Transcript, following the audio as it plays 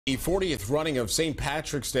The 40th running of St.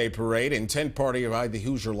 Patrick's Day Parade and tent party by the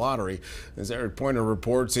Hoosier Lottery. As Eric Pointer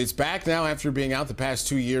reports, it's back now after being out the past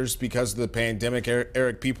 2 years because of the pandemic.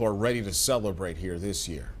 Eric, people are ready to celebrate here this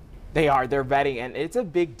year. They are. They're ready, and it's a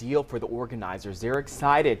big deal for the organizers. They're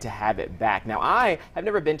excited to have it back. Now, I have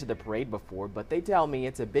never been to the parade before, but they tell me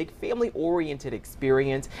it's a big family-oriented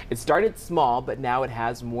experience. It started small, but now it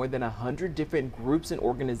has more than 100 different groups and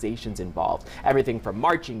organizations involved. Everything from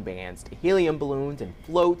marching bands to helium balloons and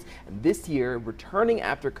floats. And this year, returning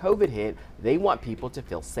after COVID hit, they want people to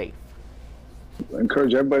feel safe. I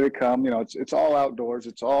encourage everybody to come. It's all outdoors.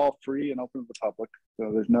 It's all free and open to the public. So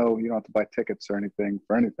you don't have to buy tickets or anything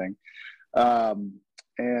for anything. We'll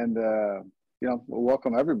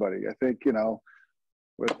welcome everybody. I think,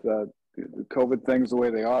 with the COVID things the way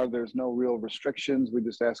they are, there's no real restrictions. We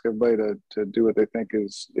just ask everybody to do what they think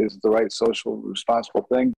is the right social responsible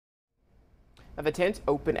thing. Now, the tents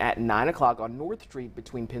open at 9 o'clock on North Street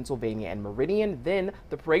between Pennsylvania and Meridian. Then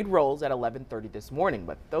the parade rolls at 11:30 this morning.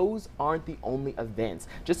 But those aren't the only events.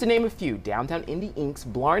 Just to name a few, Downtown Indy Inc.'s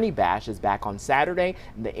Blarney Bash is back on Saturday.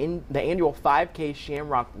 And the annual 5K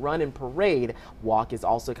Shamrock Run and Parade Walk is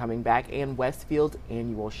also coming back. And Westfield's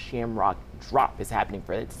annual Shamrock Drop is happening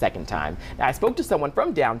for its second time. Now, I spoke to someone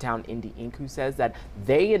from Downtown Indy Inc. who says that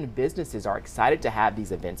they and businesses are excited to have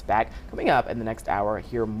these events back. Coming up in the next hour,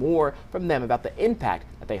 hear more from them about the impact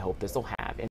that they hope this will have.